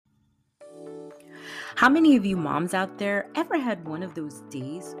How many of you moms out there ever had one of those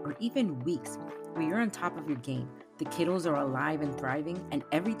days or even weeks where you're on top of your game? The kiddos are alive and thriving, and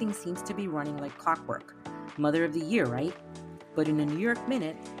everything seems to be running like clockwork. Mother of the year, right? But in a New York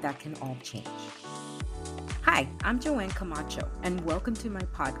minute, that can all change. Hi, I'm Joanne Camacho, and welcome to my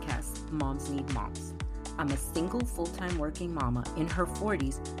podcast, Moms Need Moms. I'm a single full-time working mama in her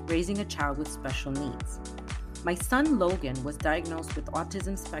 40s raising a child with special needs. My son Logan was diagnosed with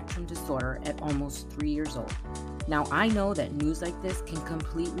autism spectrum disorder at almost 3 years old. Now I know that news like this can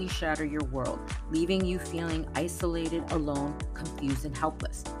completely shatter your world, leaving you feeling isolated, alone, confused, and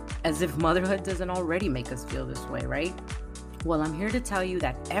helpless. As if motherhood doesn't already make us feel this way, right? Well, I'm here to tell you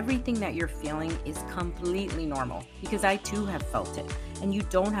that everything that you're feeling is completely normal because I too have felt it, and you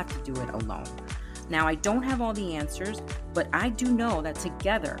don't have to do it alone. Now, I don't have all the answers, but I do know that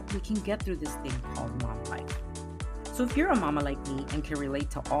together we can get through this thing called mom life. So if you're a mama like me and can relate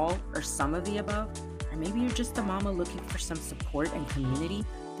to all or some of the above, or maybe you're just a mama looking for some support and community,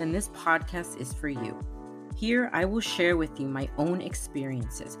 then this podcast is for you. Here, I will share with you my own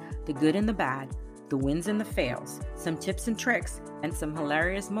experiences, the good and the bad, the wins and the fails, some tips and tricks, and some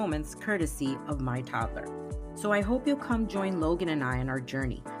hilarious moments courtesy of my toddler. So I hope you'll come join Logan and I on our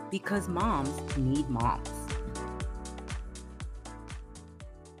journey because moms need moms.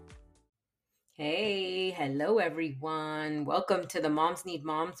 Hey, hello everyone. Welcome to the Moms Need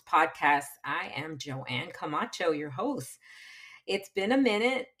Moms podcast. I am Joanne Camacho, your host. It's been a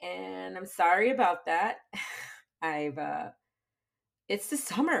minute and I'm sorry about that. It's the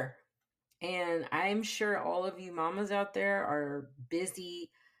summer and I'm sure all of you mamas out there are busy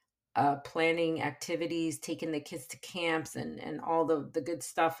planning activities, taking the kids to camps and all the good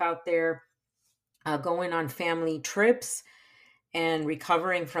stuff out there, going on family trips and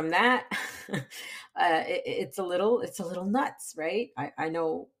recovering from that. It's a little nuts, right? I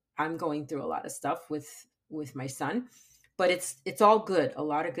know I'm going through a lot of stuff with my son, but it's all good. A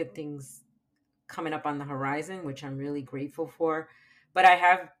lot of good things coming up on the horizon, which I'm really grateful for. But I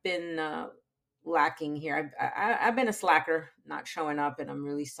have been lacking here. I've been a slacker, not showing up, and I'm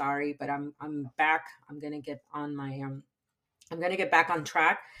really sorry. But I'm back. I'm gonna get on my I'm gonna get back on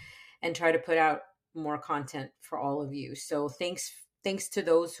track and try to put out more content for all of you. So thanks to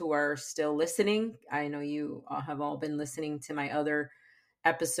those who are still listening. I know you have all been listening to my other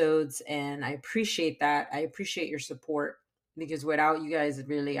episodes, and I appreciate that. I appreciate your support because without you guys,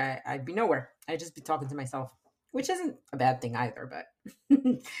 really, I'd be nowhere. I'd just be talking to myself, which isn't a bad thing either. But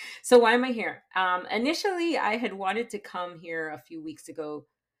so why am I here? Initially, I had wanted to come here a few weeks ago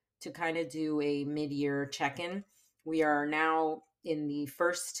to kind of do a mid-year check-in. We are now in the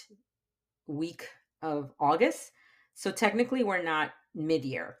first week of August. So technically we're not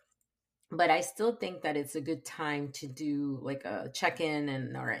mid-year, but I still think that it's a good time to do like a check-in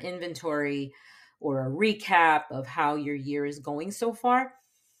and or an inventory or a recap of how your year is going so far,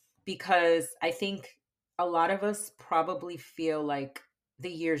 because I think a lot of us probably feel like the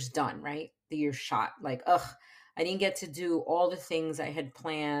year's done, right? The year's shot. Like, I didn't get to do all the things I had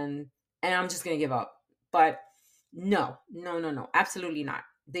planned and I'm just going to give up. But no, absolutely not.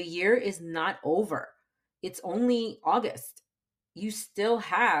 The year is not over. It's only August. You still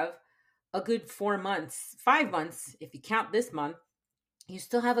have a good 4 months, 5 months, if you count this month, you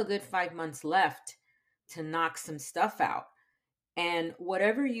still have a good 5 months left to knock some stuff out. And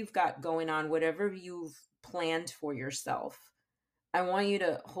whatever you've got going on, whatever you've planned for yourself, I want you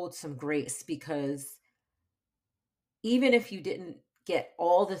to hold some grace, because even if you didn't get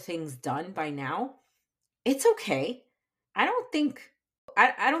all the things done by now, it's okay. I don't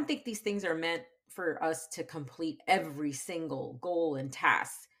think these things are meant for us to complete every single goal and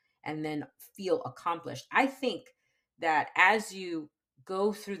task and then feel accomplished. I think that as you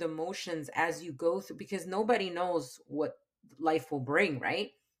go through the motions, as you go through, because nobody knows what life will bring,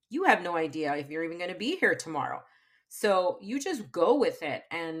 right? You have no idea if you're even going to be here tomorrow. So you just go with it,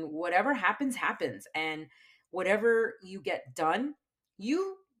 and whatever happens, happens. And whatever you get done,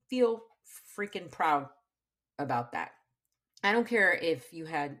 you feel freaking proud about that. I don't care if you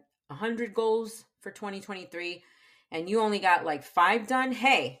had 100 goals for 2023 and you only got like 5 done.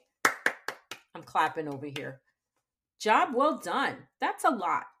 Hey, I'm clapping over here. Job well done. That's a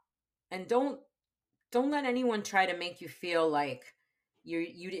lot. And don't let anyone try to make you feel like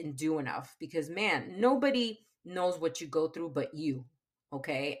you didn't do enough, because man, nobody knows what you go through but you.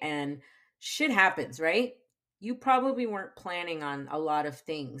 Okay? And shit happens, right? You probably weren't planning on a lot of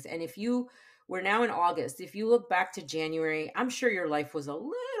things. And we're now in August. If you look back to January, I'm sure your life was a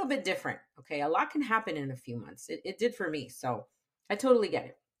little bit different. Okay. A lot can happen in a few months. It did for me. So I totally get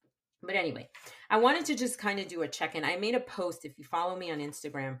it. But anyway, I wanted to just kind of do a check-in. I made a post. If you follow me on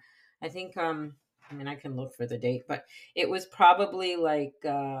Instagram, I think I mean, I can look for the date, but it was probably like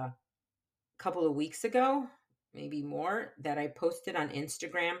a couple of weeks ago, maybe more, that I posted on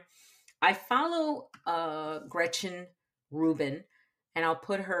Instagram. I follow Gretchen Rubin, and I'll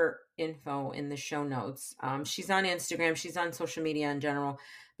put her info in the show notes. She's on Instagram, she's on social media in general,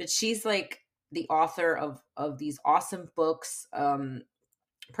 but she's like the author of these awesome books,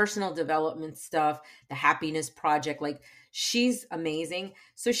 personal development stuff, the Happiness Project. Like, she's amazing.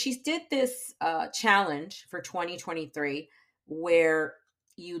 So she did this challenge for 2023 where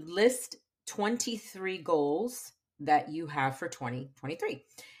you list 23 goals that you have for 2023.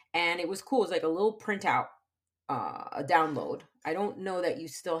 And it was cool. It was like a little printout, a download. I don't know that you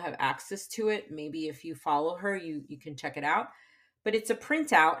still have access to it. Maybe if you follow her, you can check it out. But it's a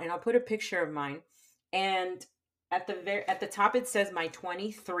printout, and I'll put a picture of mine. And at the top it says my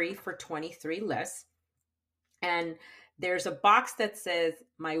 23 for 23 list, and there's a box that says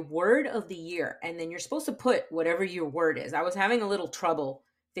my word of the year, and then you're supposed to put whatever your word is. I was having a little trouble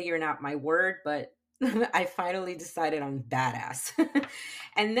figuring out my word, but I finally decided on badass.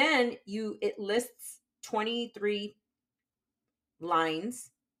 And then it lists 23 lines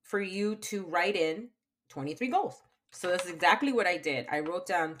for you to write in 23 goals. So that's exactly what I did. I wrote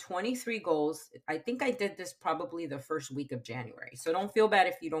down 23 goals. I think I did this probably the first week of January. So don't feel bad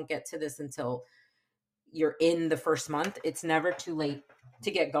if you don't get to this until you're in the first month. It's never too late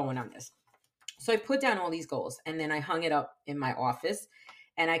to get going on this. So I put down all these goals, and then I hung it up in my office,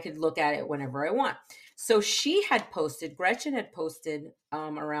 and I could look at it whenever I want. So Gretchen had posted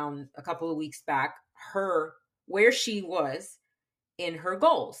around a couple of weeks back, where she was in her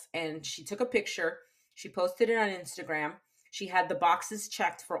goals. And she took a picture, she posted it on Instagram. She had the boxes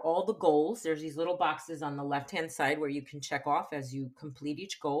checked for all the goals. There's these little boxes on the left-hand side where you can check off as you complete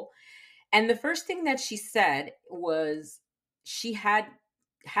each goal. And the first thing that she said was she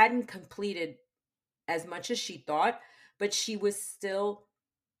hadn't completed as much as she thought, but she was still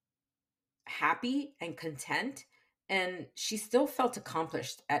happy and content, and she still felt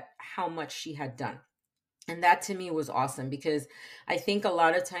accomplished at how much she had done. And that to me was awesome, because I think a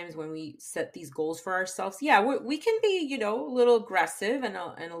lot of times when we set these goals for ourselves, yeah, we can be, a little aggressive and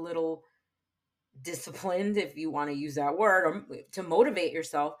a little disciplined, if you want to use that word, or to motivate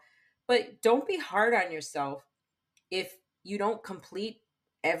yourself. But don't be hard on yourself if you don't complete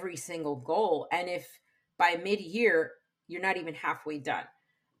every single goal. And if by mid-year, you're not even halfway done.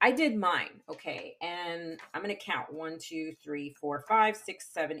 I did mine, okay? And I'm going to count 1, 2, 3, 4, 5, 6,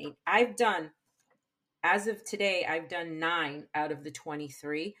 7, 8. As of today, I've done 9 out of the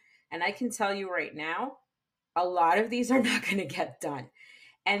 23. And I can tell you right now, a lot of these are not going to get done.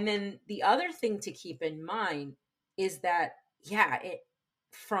 And then the other thing to keep in mind is that,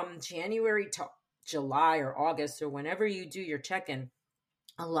 from January to July or August, or whenever you do your check-in,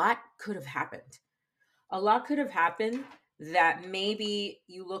 a lot could have happened. A lot could have happened that maybe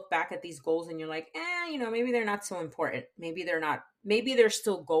you look back at these goals and you're like, maybe they're not so important. Maybe they're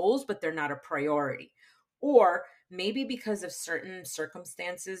still goals, but they're not a priority. Or maybe because of certain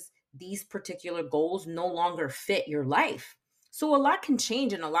circumstances, these particular goals no longer fit your life. So a lot can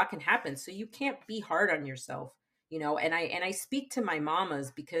change and a lot can happen. So you can't be hard on yourself, and I speak to my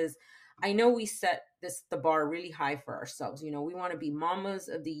mamas, because I know we set the bar really high for ourselves. We want to be mamas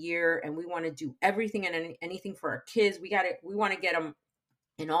of the year, and we want to do everything and anything for our kids. We want to get them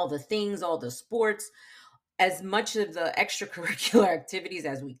in all the things, all the sports, as much of the extracurricular activities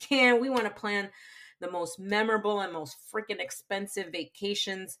as we can. We want to plan the most memorable and most freaking expensive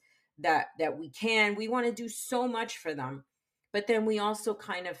vacations that we can. We want to do so much for them. But then we also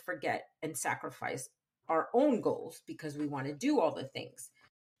kind of forget and sacrifice our own goals because we want to do all the things.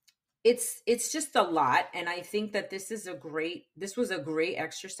 It's just a lot, and I think that this was a great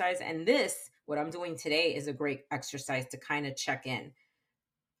exercise, and what I'm doing today is a great exercise to kind of check in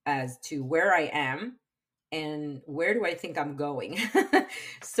as to where I am and where do I think I'm going.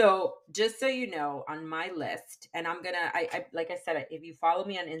 So just so you know, on my list, and I like I said, if you follow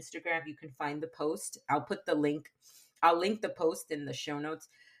me on Instagram, you can find the post. I'll link the post in the show notes,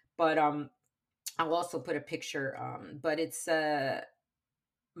 but I'll also put a picture. But it's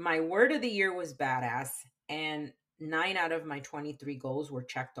my word of the year was badass, and 9 out of my 23 goals were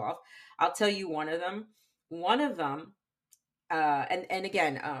checked off. I'll tell you one of them. And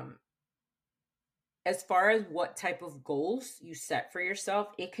again, as far as what type of goals you set for yourself,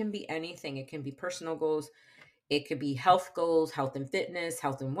 it can be anything. It can be personal goals. It could be health goals, health and fitness,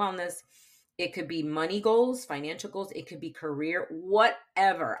 health and wellness. It could be money goals, financial goals. It could be career,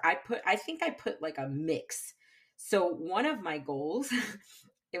 whatever. I think I put like a mix. So one of my goals,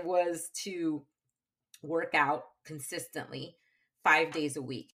 it was to work out consistently 5 days a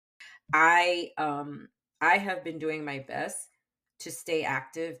week. I I have been doing my best to stay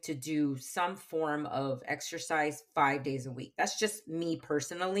active, to do some form of exercise 5 days a week. That's just me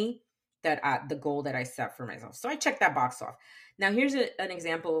personally, the goal that I set for myself. So I check that box off. Now here's an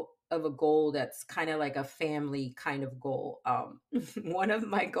example of a goal that's kind of like a family kind of goal. One of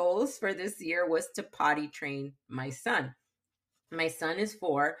my goals for this year was to potty train my son. My son is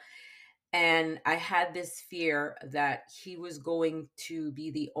 4, and I had this fear that he was going to be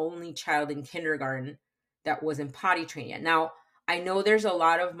the only child in kindergarten that wasn't potty trained yet. Now, I know there's a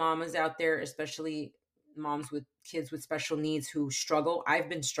lot of mamas out there, especially moms with kids with special needs, who struggle. I've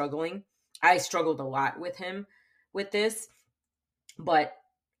been struggling. I struggled a lot with him with this, but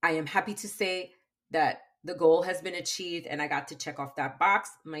I am happy to say that the goal has been achieved and I got to check off that box.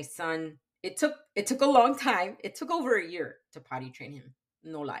 My son, it took a long time. It took over a year to potty train him.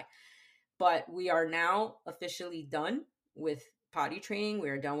 No lie, but we are now officially done with potty training. We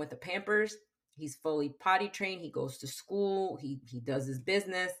are done with the Pampers. He's fully potty trained. He goes to school. He does his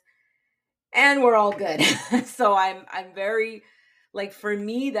business, and we're all good. So I'm very, like, for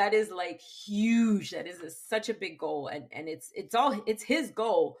me that is like huge. That is such a big goal, and it's his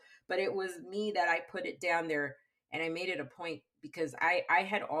goal, but it was me that I put it down there, and I made it a point because I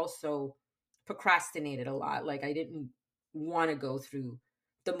had also procrastinated a lot. Like, I didn't want to go through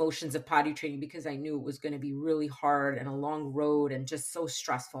the motions of potty training because I knew it was going to be really hard and a long road and just so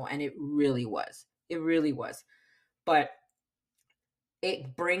stressful, and it really was. It really was. But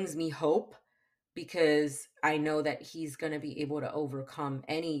it brings me hope because I know that he's going to be able to overcome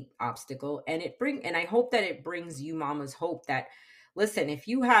any obstacle, and I hope that it brings you mamas hope that, listen, if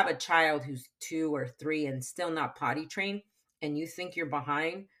you have a child who's 2 or 3 and still not potty trained and you think you're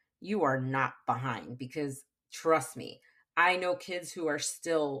behind, you are not behind, because trust me, I know kids who are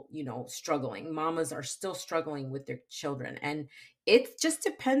still, struggling. Mamas are still struggling with their children, and it just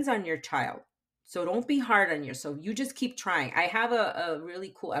depends on your child. So don't be hard on yourself. You just keep trying. I have a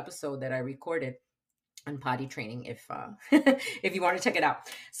really cool episode that I recorded on potty training, if if you want to check it out.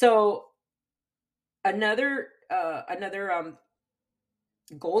 So another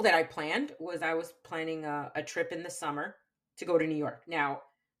goal that I planned was, I was planning a trip in the summer to go to New York. Now,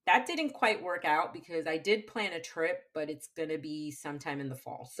 that didn't quite work out because I did plan a trip, but it's going to be sometime in the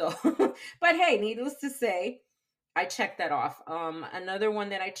fall. So, but hey, needless to say, I checked that off. Another one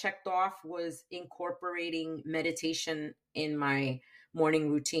that I checked off was incorporating meditation in my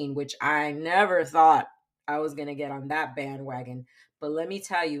morning routine, which I never thought I was going to get on that bandwagon. But let me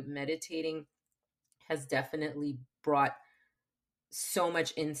tell you, meditating has definitely brought so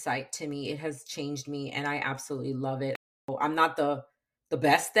much insight to me. It has changed me, and I absolutely love it. I'm not the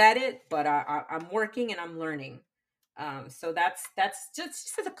best at it, but I'm working and I'm learning. So that's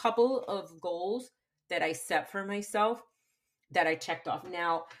just a couple of goals that I set for myself that I checked off.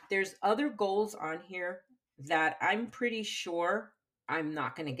 Now, there's other goals on here that I'm pretty sure I'm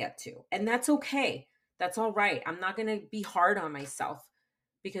not going to get to, and that's okay. That's all right. I'm not going to be hard on myself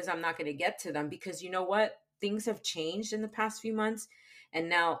because I'm not going to get to them, because you know what? Things have changed in the past few months, and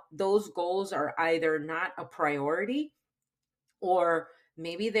now those goals are either not a priority, or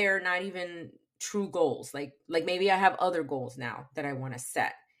maybe they're not even true goals. Like maybe I have other goals now that I want to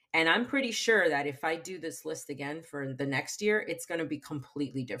set, and I'm pretty sure that if I do this list again for the next year, it's going to be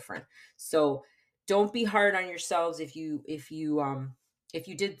completely different. So don't be hard on yourselves if you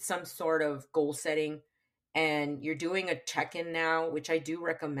did some sort of goal setting and you're doing a check-in now, which I do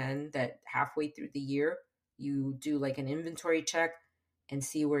recommend, that halfway through the year you do like an inventory check and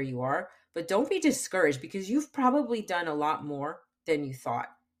see where you are. But don't be discouraged, because you've probably done a lot more than you thought.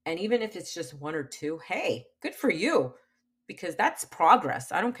 And even if it's just one or two, hey, good for you, because that's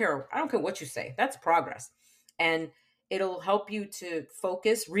progress. I don't care what you say. That's progress. And it'll help you to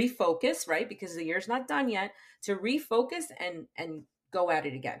refocus, right? Because the year's not done yet, to refocus and go at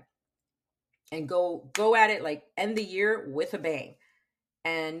it again. And go at it, like, end the year with a bang.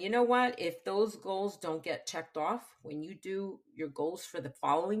 And you know what? If those goals don't get checked off when you do your goals for the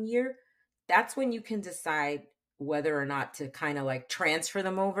following year, that's when you can decide whether or not to kind of like transfer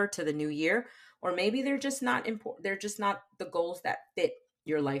them over to the new year, or maybe they're just not important. They're just not the goals that fit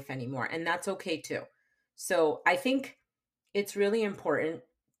your life anymore, and that's okay too. So, I think it's really important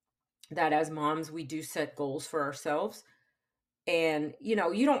that as moms we do set goals for ourselves. And you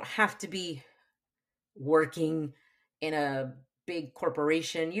don't have to be working in a big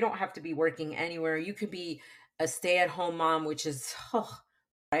corporation. You don't have to be working anywhere. You could be a stay-at-home mom, which is,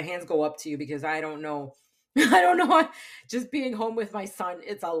 my hands go up to you, because I don't know. I don't know. Just being home with my son,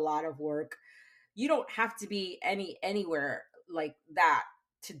 it's a lot of work. You don't have to be anywhere like that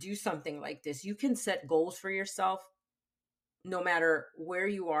to do something like this. You can set goals for yourself no matter where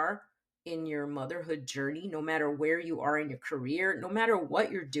you are, in your motherhood journey, no matter where you are in your career, no matter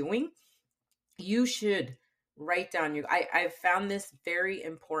what you're doing, you should write down I've found this very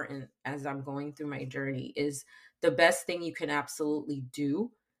important as I'm going through my journey. Is the best thing you can absolutely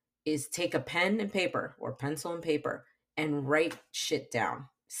do is take a pen and paper or pencil and paper and write shit down.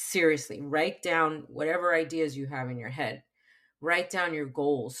 Seriously, write down whatever ideas you have in your head. Write down your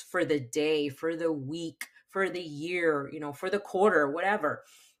goals for the day, for the week, for the year, for the quarter, whatever.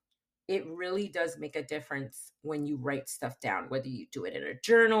 It really does make a difference when you write stuff down, whether you do it in a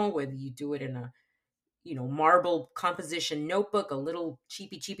journal, whether you do it in a marble composition notebook, a little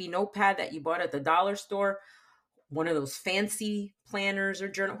cheapy notepad that you bought at the dollar store, one of those fancy planners or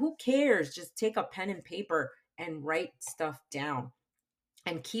journal. Who cares? Just take a pen and paper and write stuff down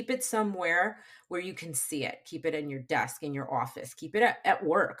and keep it somewhere where you can see it. Keep it in your desk, in your office, keep it at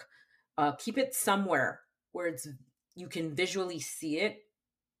work. Keep it somewhere where you can visually see it,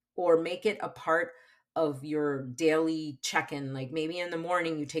 or make it a part of your daily check-in. Like maybe in the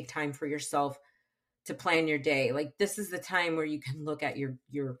morning you take time for yourself to plan your day. Like this is the time where you can look at your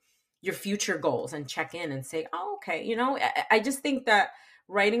future goals and check in and say, oh, okay. I just think that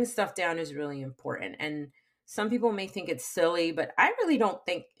writing stuff down is really important. And some people may think it's silly, but I really don't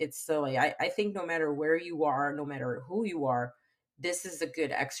think it's silly. I think no matter where you are, no matter who you are, this is a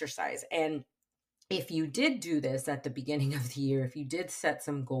good exercise. And if you did do this at the beginning of the year, if you did set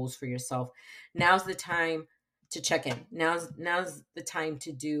some goals for yourself, now's the time to check in. Now's the time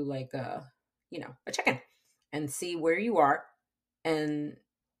to do like a check-in and see where you are, and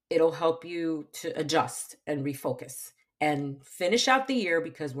it'll help you to adjust and refocus and finish out the year,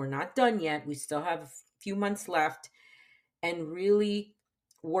 because we're not done yet. We still have a few months left, and really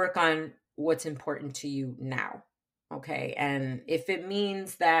work on what's important to you now. Okay. And if it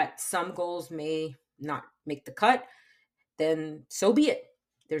means that some goals may not make the cut, then so be it.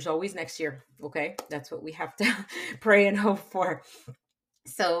 There's always next year. Okay. That's what we have to pray and hope for.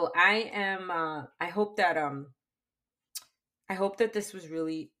 So I hope that this was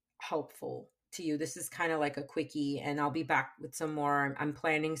really helpful to you. This is kind of like a quickie, and I'll be back with some more. I'm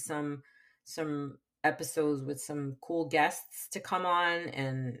planning some episodes with some cool guests to come on,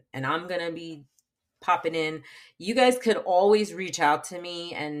 and I'm going to be popping in. You guys could always reach out to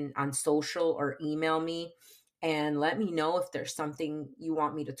me and on social or email me and let me know if there's something you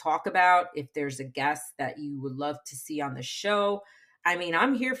want me to talk about, if there's a guest that you would love to see on the show. I mean,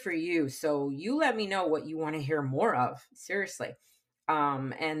 I'm here for you. So you let me know what you want to hear more of. Seriously.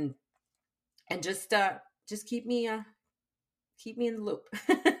 And just keep me in the loop.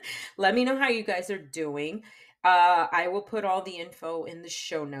 Let me know how you guys are doing. I will put all the info in the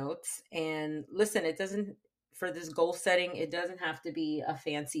show notes. And listen, for this goal setting, it doesn't have to be a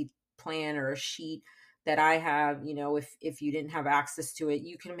fancy plan or a sheet that I have. If you didn't have access to it,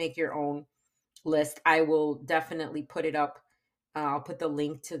 you can make your own list. I will definitely put it up. I'll put the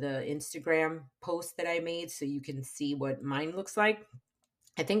link to the Instagram post that I made so you can see what mine looks like.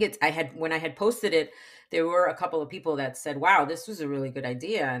 I think when I had posted it, there were a couple of people that said, wow, this was a really good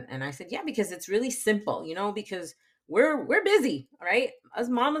idea. And I said, yeah, because it's really simple, because we're busy, right? Us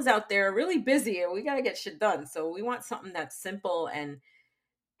mamas out there are really busy and we got to get shit done. So we want something that's simple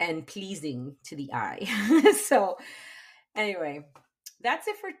and pleasing to the eye. So anyway, that's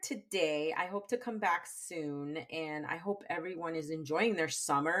it for today. I hope to come back soon, and I hope everyone is enjoying their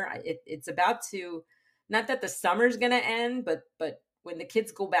summer. It's about to, not that the summer's going to end, but when the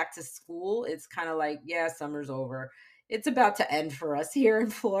kids go back to school, it's kind of like, yeah, summer's over. It's about to end for us here in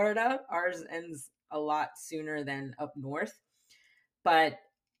Florida. Ours ends a lot sooner than up north. But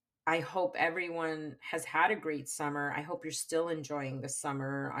I hope everyone has had a great summer. I hope you're still enjoying the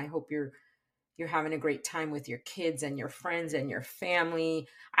summer. I hope you're having a great time with your kids and your friends and your family.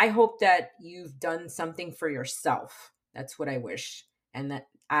 I hope that you've done something for yourself. That's what I wish. And that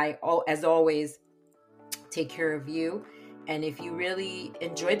as always, take care of you. And if you really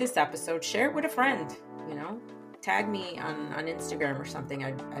enjoyed this episode, share it with a friend, tag me on Instagram or something.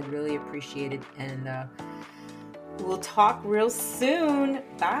 I'd really appreciate it. And we'll talk real soon.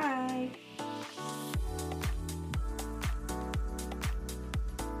 Bye.